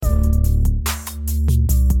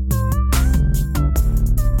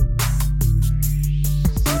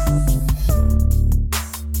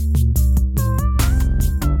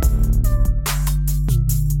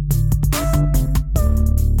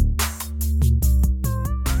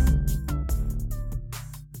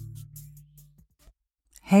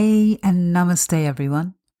Hey and namaste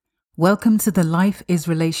everyone. Welcome to the Life is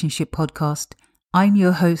Relationship podcast. I'm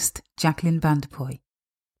your host, Jacqueline Vanderpoy.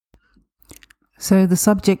 So the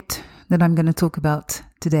subject that I'm going to talk about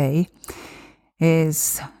today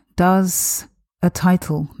is, does a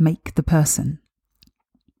title make the person?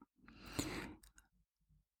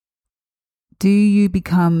 Do you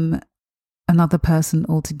become another person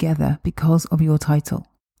altogether because of your title?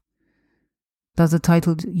 Does the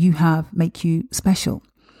title you have make you special?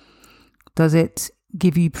 Does it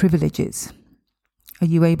give you privileges? Are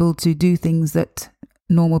you able to do things that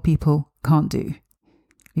normal people can't do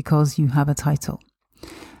because you have a title?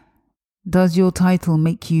 Does your title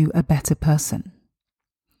make you a better person?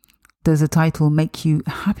 Does a title make you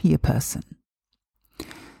a happier person?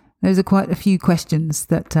 Those are quite a few questions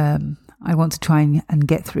that I want to try and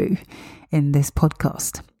get through in this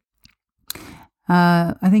podcast.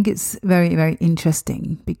 I think it's very, very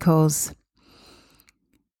interesting because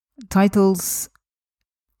titles,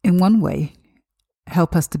 in one way,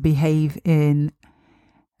 help us to behave in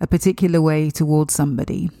a particular way towards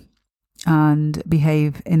somebody and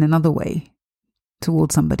behave in another way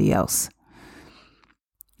towards somebody else.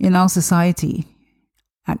 In our society,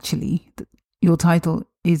 actually, your title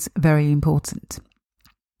is very important.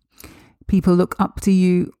 People look up to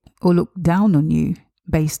you or look down on you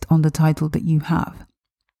based on the title that you have.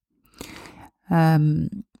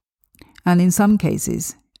 And in some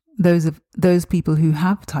cases, those people who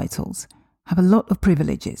have titles have a lot of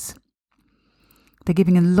privileges. They're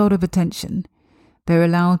giving a lot of attention. They're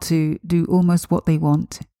allowed to do almost what they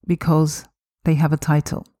want because they have a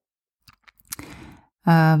title.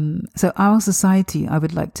 So our society, I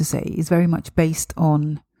would like to say, is very much based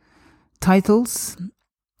on titles,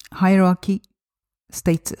 hierarchy,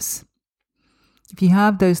 status. If you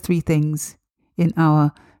have those three things in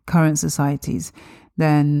our current societies,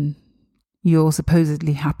 then you're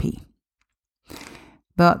supposedly happy.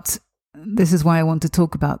 But this is why I want to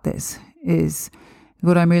talk about this, is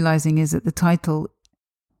what I'm realizing is that the title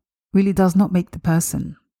really does not make the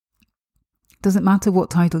person. It doesn't matter what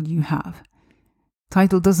title you have.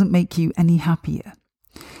 Title doesn't make you any happier.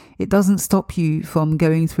 It doesn't stop you from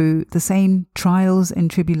going through the same trials and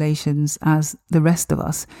tribulations as the rest of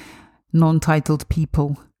us non-titled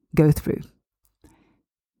people go through.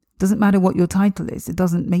 Doesn't matter what your title is. It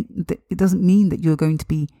doesn't mean that you're going to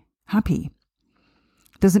be happy.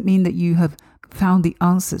 It doesn't mean that you have found the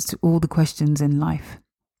answers to all the questions in life.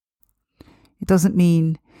 It doesn't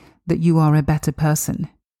mean that you are a better person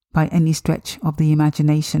by any stretch of the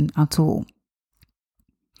imagination at all.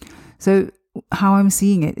 So how I'm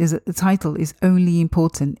seeing it is that the title is only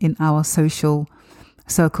important in our social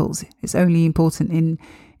circles. It's only important in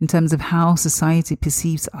terms of how society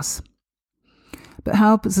perceives us. But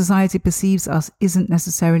how society perceives us isn't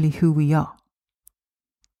necessarily who we are.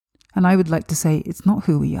 And I would like to say it's not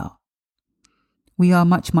who we are. We are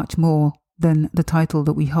much, much more than the title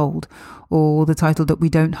that we hold or the title that we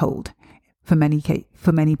don't hold for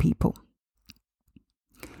many people.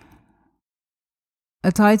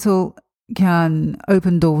 A title can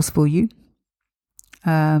open doors for you,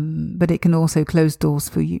 but it can also close doors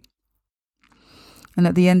for you. And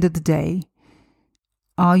at the end of the day,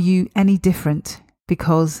 are you any different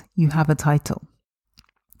because you have a title?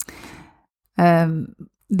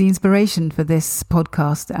 The inspiration for this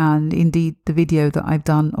podcast and indeed the video that I've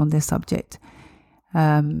done on this subject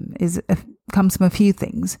comes from a few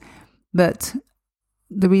things. But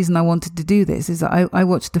the reason I wanted to do this is that I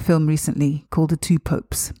watched a film recently called The Two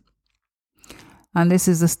Popes. And this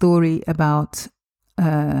is a story about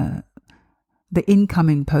the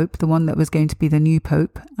incoming pope, the one that was going to be the new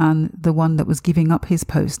pope, and the one that was giving up his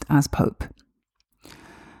post as pope.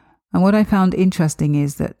 And what I found interesting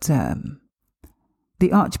is that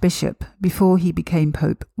the archbishop, before he became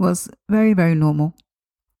pope, was very, very normal.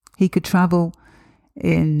 He could travel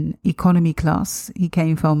in economy class. He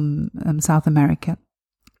came from South America,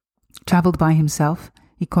 traveled by himself,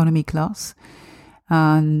 economy class.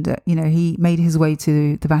 And, he made his way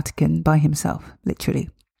to the Vatican by himself, literally.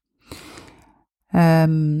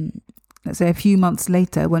 Let's say a few months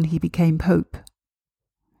later, when he became pope,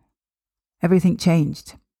 everything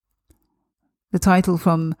changed. The title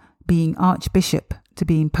from being archbishop to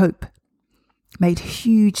being pope made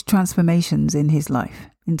huge transformations in his life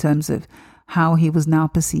in terms of how he was now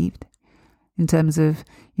perceived, in terms of,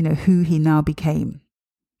 who he now became.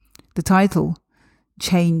 The title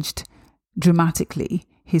changed dramatically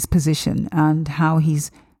his position and how he's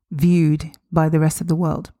viewed by the rest of the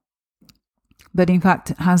world. But in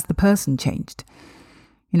fact, has the person changed?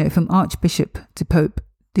 From archbishop to pope,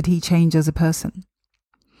 did he change as a person?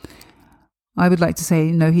 I would like to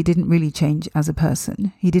say, no, he didn't really change as a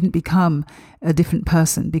person. He didn't become a different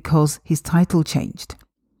person because his title changed.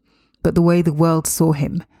 But the way the world saw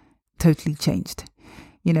him totally changed.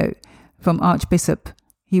 From Archbishop,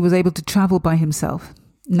 he was able to travel by himself.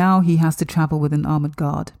 Now he has to travel with an armoured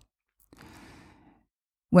guard.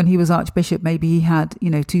 When he was Archbishop, maybe he had,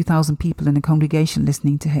 2,000 people in a congregation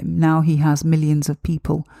listening to him. Now he has millions of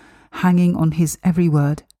people hanging on his every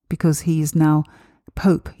word because he is now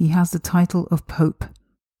Pope. He has the title of Pope.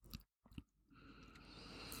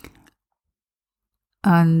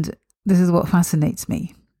 And this is what fascinates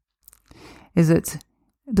me, is that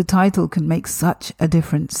the title can make such a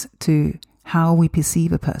difference to how we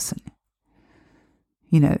perceive a person.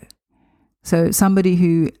 So somebody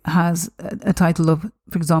who has a title of,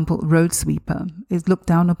 for example, road sweeper is looked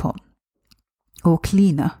down upon, or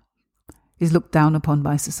cleaner is looked down upon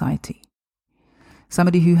by society.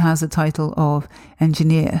 Somebody who has a title of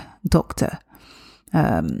engineer, doctor,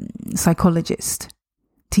 psychologist,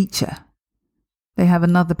 teacher, they have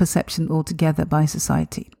another perception altogether by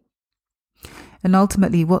society. And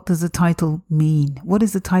ultimately, what does the title mean? What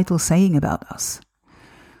is the title saying about us?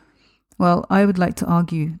 Well, I would like to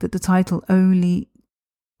argue that the title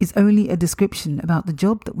is only a description about the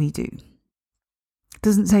job that we do. It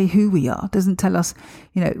doesn't say who we are, doesn't tell us,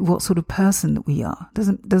 what sort of person that we are.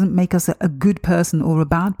 Doesn't make us a good person or a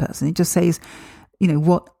bad person. It just says,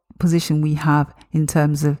 what position we have in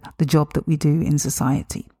terms of the job that we do in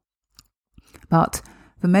society. But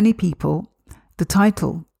for many people, the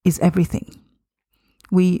title is everything.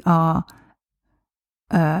 We are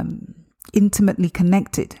intimately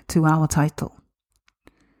connected to our title.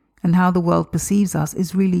 And how the world perceives us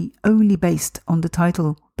is really only based on the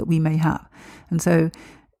title that we may have. And so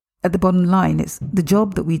at the bottom line, it's the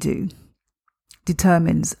job that we do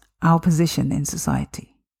determines our position in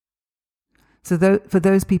society. So for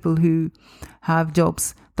those people who have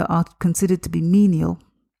jobs that are considered to be menial,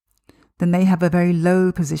 then they have a very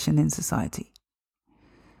low position in society.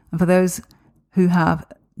 And for those who have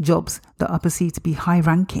jobs that are perceived to be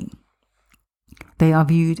high-ranking, they are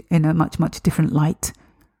viewed in a much, much different light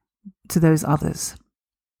to those others.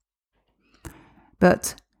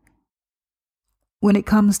 But when it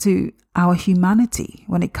comes to our humanity,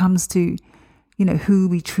 when it comes to, who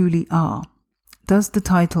we truly are, does the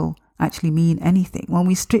title actually mean anything? When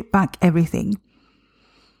we strip back everything,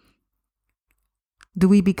 do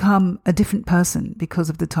we become a different person because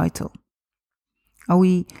of the title? Are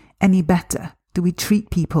we any better? Do we treat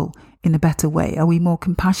people in a better way? Are we more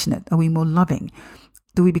compassionate? Are we more loving?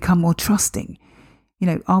 Do we become more trusting?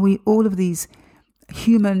 Are we all of these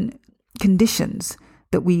human conditions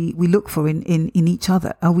that we look for in each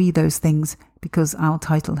other? Are we those things because our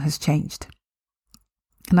title has changed?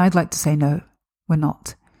 And I'd like to say no, we're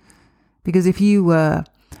not. Because if you were,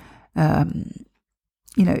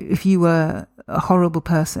 if you were a horrible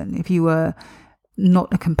person, if you were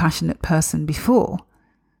not a compassionate person before,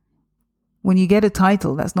 when you get a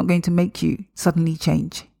title, that's not going to make you suddenly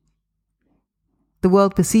change. The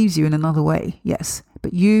world perceives you in another way, yes,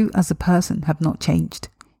 but you as a person have not changed.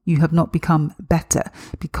 You have not become better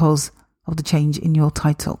because of the change in your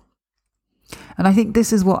title. And I think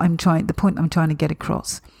this is the point I'm trying to get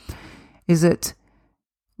across, is that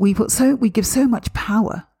we give so much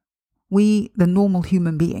power. We, the normal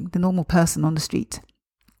human being, the normal person on the street,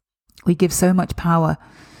 we give so much power,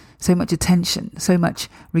 so much attention, so much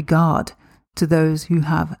regard to those who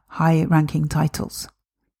have high-ranking titles.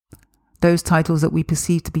 Those titles that we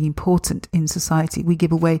perceive to be important in society. We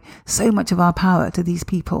give away so much of our power to these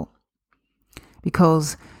people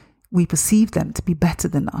because we perceive them to be better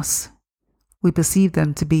than us. We perceive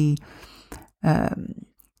them to be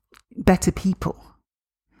better people.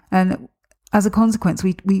 And as a consequence,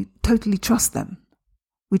 we totally trust them.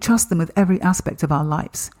 We trust them with every aspect of our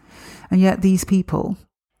lives. And yet these people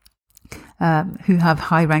who have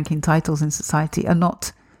high-ranking titles in society they're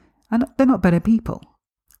not better people.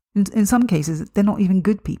 In some cases, they're not even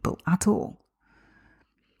good people at all.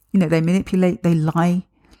 They manipulate, they lie,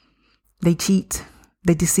 they cheat,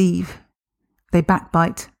 they deceive, they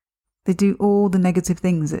backbite, they do all the negative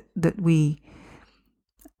things that we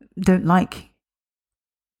don't like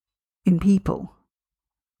in people.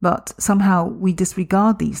 But somehow we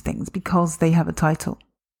disregard these things because they have a title.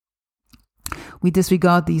 We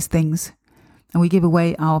disregard these things and we give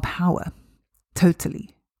away our power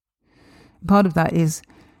totally. Part of that is,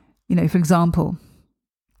 for example,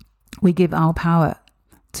 we give our power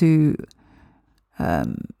to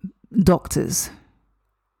doctors.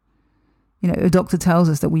 A doctor tells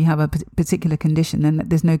us that we have a particular condition and that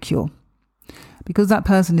there's no cure. Because that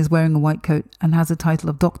person is wearing a white coat and has a title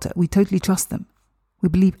of doctor, we totally trust them. We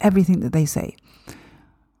believe everything that they say.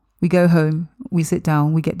 We go home, we sit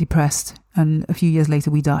down, we get depressed, and a few years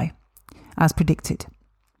later we die, as predicted.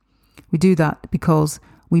 We do that because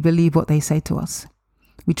we believe what they say to us.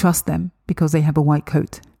 We trust them because they have a white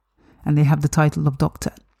coat and they have the title of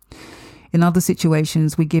doctor. In other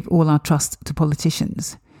situations, we give all our trust to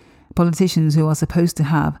politicians who are supposed to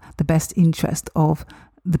have the best interest of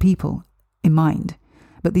the people in mind.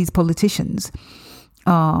 But these politicians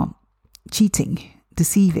are cheating,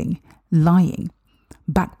 deceiving, lying,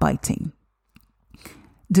 backbiting,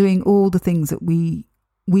 doing all the things that we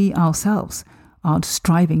ourselves are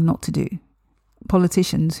striving not to do.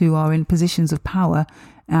 Politicians who are in positions of power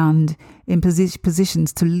and in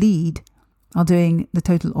positions to lead are doing the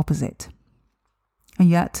total opposite. And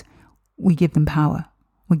yet, we give them power.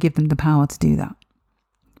 We give them the power to do that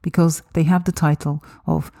because they have the title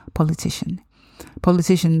of politician.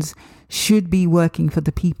 Politicians should be working for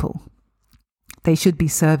the people. They should be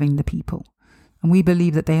serving the people. And we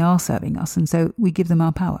believe that they are serving us, and so we give them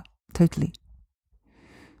our power, totally.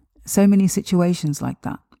 So many situations like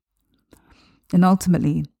that. And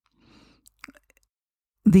ultimately,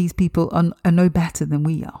 these people are no better than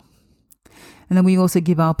we are. And then we also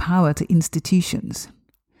give our power to institutions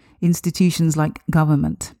like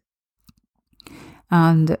government.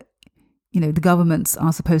 And, the governments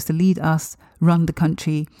are supposed to lead us, run the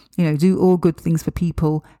country, do all good things for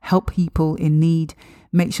people, help people in need,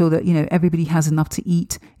 make sure that, everybody has enough to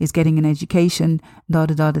eat, is getting an education,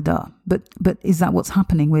 da-da-da-da-da. But is that what's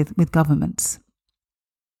happening with governments?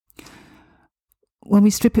 When we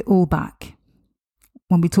strip it all back,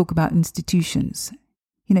 when we talk about institutions,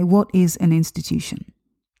 what is an institution?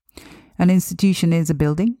 An institution is a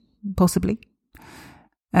building, possibly.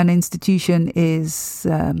 An institution is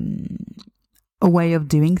a way of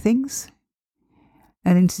doing things.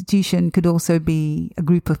 An institution could also be a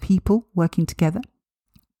group of people working together.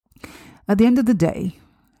 At the end of the day,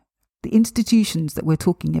 the institutions that we're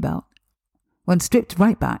talking about, when stripped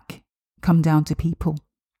right back, come down to people.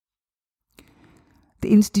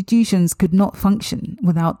 The institutions could not function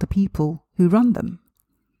without the people who run them,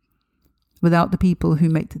 without the people who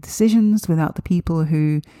make the decisions, without the people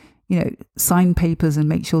who, sign papers and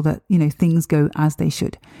make sure that, things go as they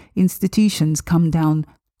should. Institutions come down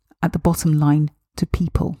at the bottom line to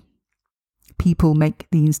people. People make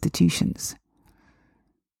the institutions.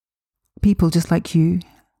 People just like you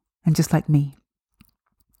and just like me.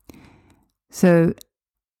 So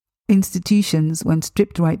institutions, when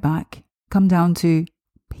stripped right back, come down to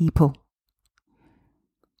people.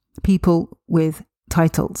 People with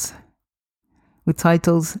titles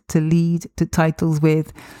to lead, to titles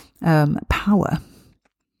with power.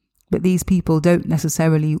 But these people don't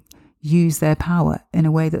necessarily use their power in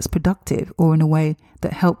a way that's productive or in a way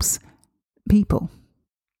that helps people.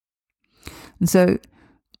 And so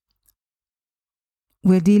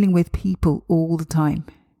we're dealing with people all the time.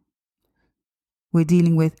 We're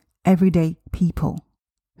dealing with everyday people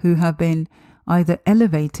who have been either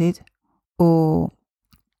elevated or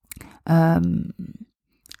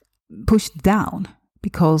pushed down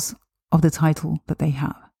because of the title that they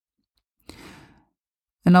have.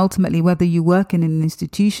 And ultimately, whether you work in an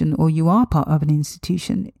institution or you are part of an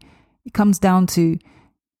institution, it comes down to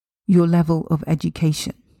your level of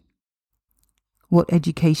education. What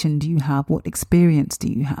education do you have? What experience do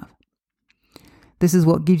you have? This is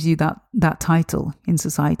what gives you that title in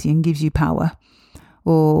society and gives you power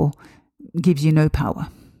or gives you no power.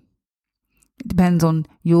 It depends on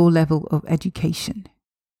your level of education,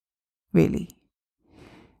 really.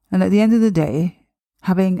 And at the end of the day,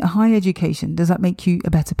 having a high education, does that make you a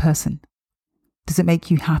better person? Does it make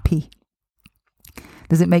you happy?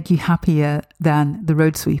 Does it make you happier than the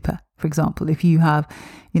road sweeper, for example? If you have,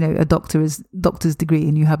 a doctor's degree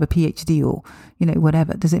and you have a PhD or,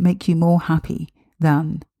 whatever, does it make you more happy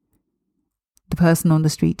than the person on the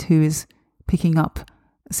street who is picking up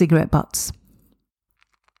cigarette butts?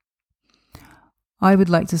 I would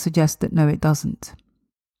like to suggest that no, it doesn't.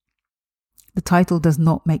 The title does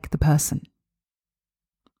not make the person.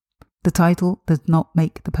 The title does not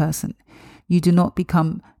make the person. You do not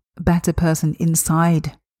become a better person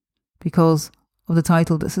inside because of the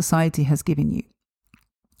title that society has given you.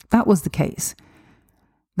 If that was the case,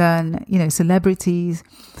 then, celebrities,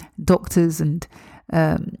 doctors and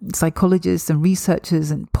psychologists and researchers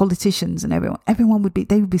and politicians and everyone would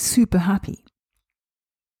be super happy.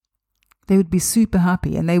 They would be super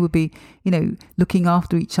happy and they would be, looking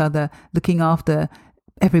after each other, looking after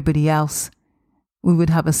everybody else. We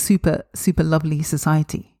would have a super, super lovely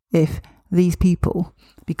society if these people,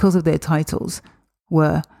 because of their titles,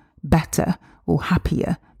 were better or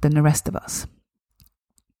happier than the rest of us.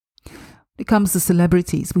 it comes to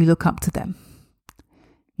celebrities, we look up to them.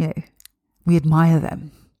 We admire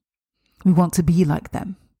them. We want to be like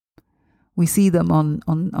them. We see them on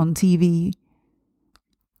TV.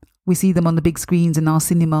 We see them on the big screens in our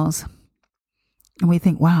cinemas. And we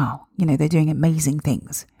think, wow, they're doing amazing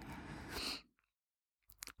things.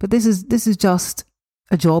 But this is just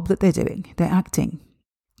a job that they're doing. They're acting.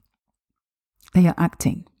 They are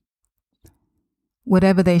acting.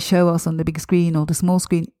 Whatever they show us on the big screen or the small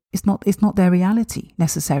screen, it's not their reality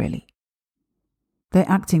necessarily. They're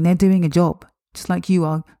acting. They're doing a job, just like you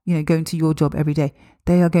are, going to your job every day.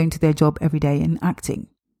 They are going to their job every day and acting.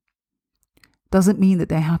 Doesn't mean that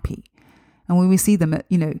they're happy. And when we see them at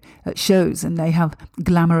shows and they have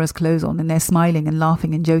glamorous clothes on and they're smiling and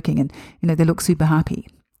laughing and joking and they look super happy,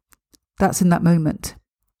 that's in that moment.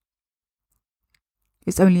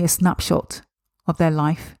 It's only a snapshot of their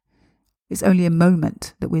life. It's only a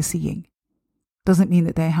moment that we're seeing. Doesn't mean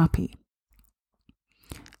that they're happy.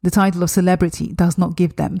 The title of celebrity does not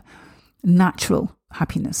give them natural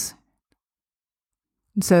happiness.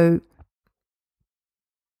 And so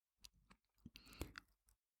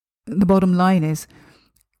the bottom line is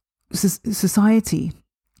society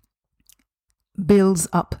builds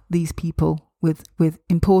up these people with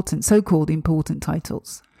important, so-called important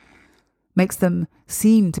titles, makes them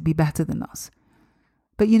seem to be better than us.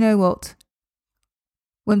 But you know what?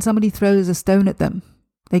 When somebody throws a stone at them,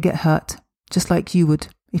 they get hurt, just like you would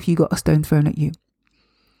if you got a stone thrown at you.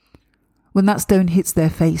 When that stone hits their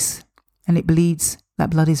face and it bleeds,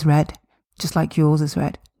 that blood is red, just like yours is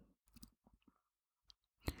red.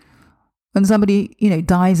 When somebody,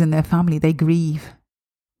 dies in their family, they grieve,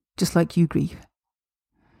 just like you grieve.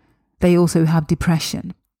 They also have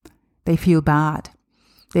depression. They feel bad.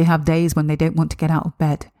 They have days when they don't want to get out of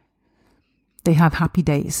bed. They have happy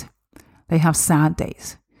days. They have sad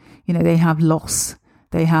days. They have loss.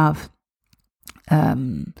 They have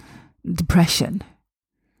depression.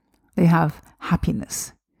 They have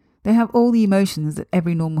happiness. They have all the emotions that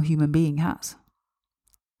every normal human being has.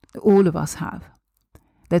 That all of us have.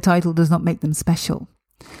 Their title does not make them special.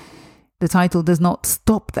 The title does not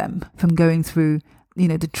stop them from going through,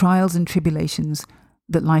 the trials and tribulations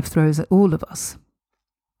that life throws at all of us.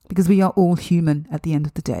 Because we are all human at the end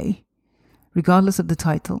of the day. Regardless of the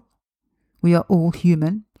title, we are all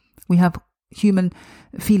human. We have human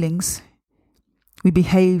feelings. We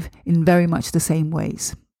behave in very much the same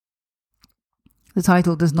ways. The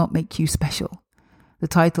title does not make you special. The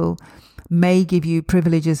title may give you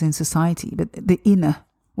privileges in society, but the inner,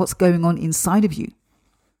 what's going on inside of you,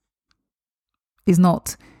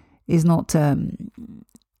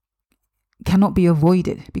 cannot be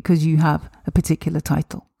avoided because you have a particular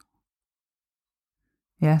title.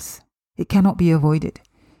 Yes, it cannot be avoided.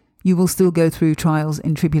 You will still go through trials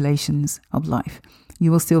and tribulations of life.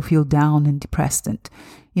 You will still feel down and depressed and,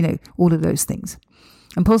 all of those things.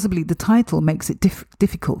 And possibly the title makes it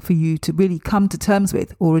difficult for you to really come to terms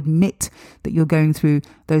with or admit that you're going through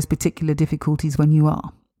those particular difficulties when you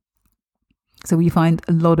are. So we find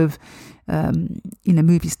a lot of,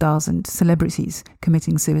 movie stars and celebrities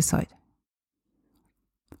committing suicide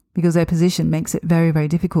because their position makes it very, very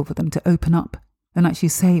difficult for them to open up and actually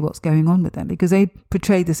say what's going on with them, because they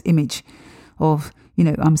portray this image of,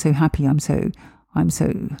 I'm so happy, I'm so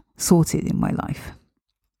sorted in my life.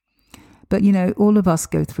 But, all of us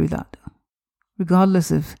go through that,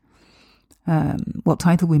 regardless of what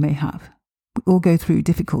title we may have. We all go through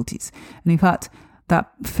difficulties. And in fact,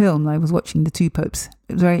 that film I was watching, The Two Popes,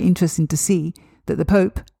 it was very interesting to see that the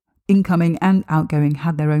Pope, incoming and outgoing,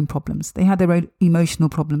 had their own problems. They had their own emotional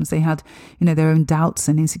problems. They had, their own doubts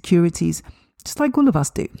and insecurities, just like all of us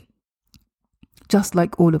do. Just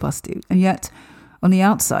like all of us do. And yet, on the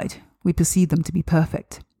outside, we perceive them to be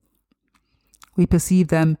perfect. We perceive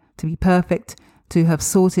them to be perfect, to have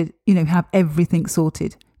sorted, have everything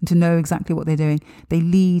sorted, and to know exactly what they're doing. They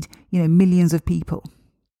lead, millions of people.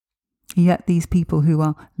 Yet these people who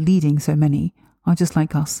are leading so many are just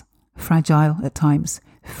like us, fragile at times,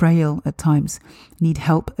 frail at times, need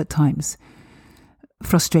help at times,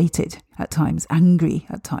 frustrated at times, angry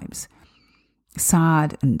at times,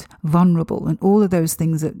 sad and vulnerable, and all of those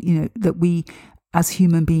things that, that we as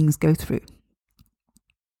human beings go through.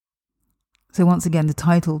 So once again, the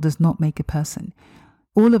title does not make a person.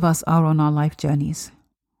 All of us are on our life journeys.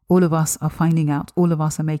 All of us are finding out. All of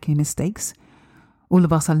us are making mistakes. All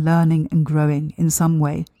of us are learning and growing in some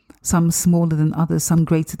way, some smaller than others, some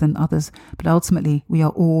greater than others. But ultimately, we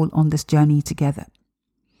are all on this journey together.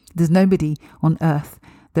 There's nobody on earth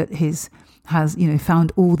that has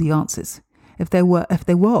found all the answers. If there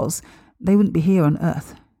was, they wouldn't be here on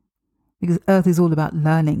earth. Because earth is all about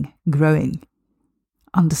learning, growing,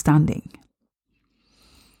 understanding.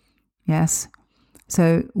 Yes.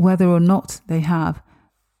 So whether or not they have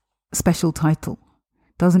a special title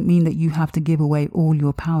doesn't mean that you have to give away all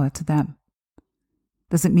your power to them.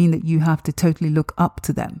 Doesn't mean that you have to totally look up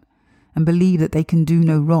to them and believe that they can do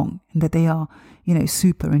no wrong and that they are,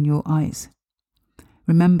 super in your eyes.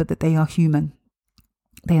 Remember that they are human.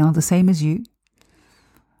 They are the same as you.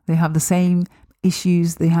 They have the same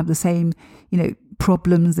issues. They have the same,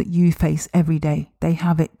 problems that you face every day. They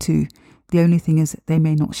have it too. The only thing is they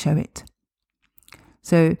may not show it.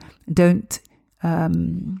 So don't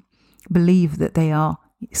believe that they are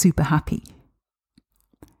super happy.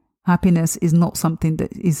 Happiness is not something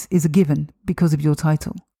that is a given because of your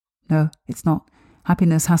title. No, it's not.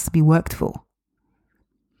 Happiness has to be worked for.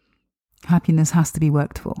 Happiness has to be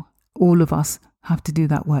worked for. All of us have to do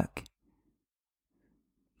that work.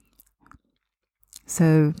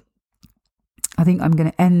 So I think I'm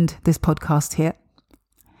going to end this podcast here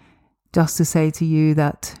just to say to you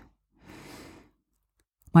that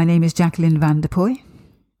my name is Jacqueline van der Pooij.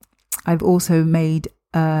 I've also made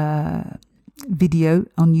a video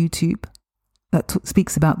on YouTube that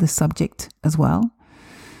speaks about this subject as well.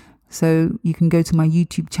 So you can go to my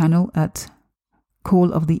YouTube channel at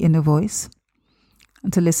Call of the Inner Voice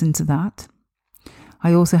and to listen to that.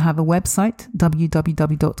 I also have a website,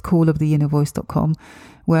 www.calloftheinnervoice.com,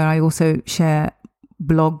 where I also share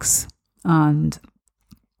blogs and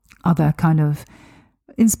other kind of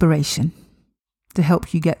inspiration to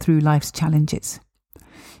help you get through life's challenges.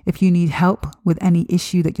 If you need help with any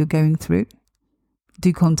issue that you're going through,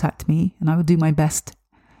 do contact me and I will do my best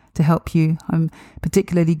to help you. I'm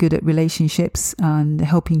particularly good at relationships and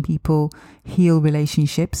helping people heal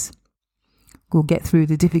relationships or get through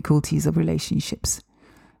the difficulties of relationships.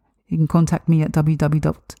 You can contact me at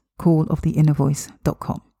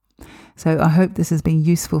www.calloftheinnervoice.com. So I hope this has been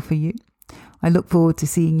useful for you. I look forward to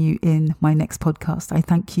seeing you in my next podcast. I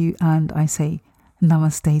thank you and I say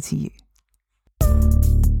namaste to you.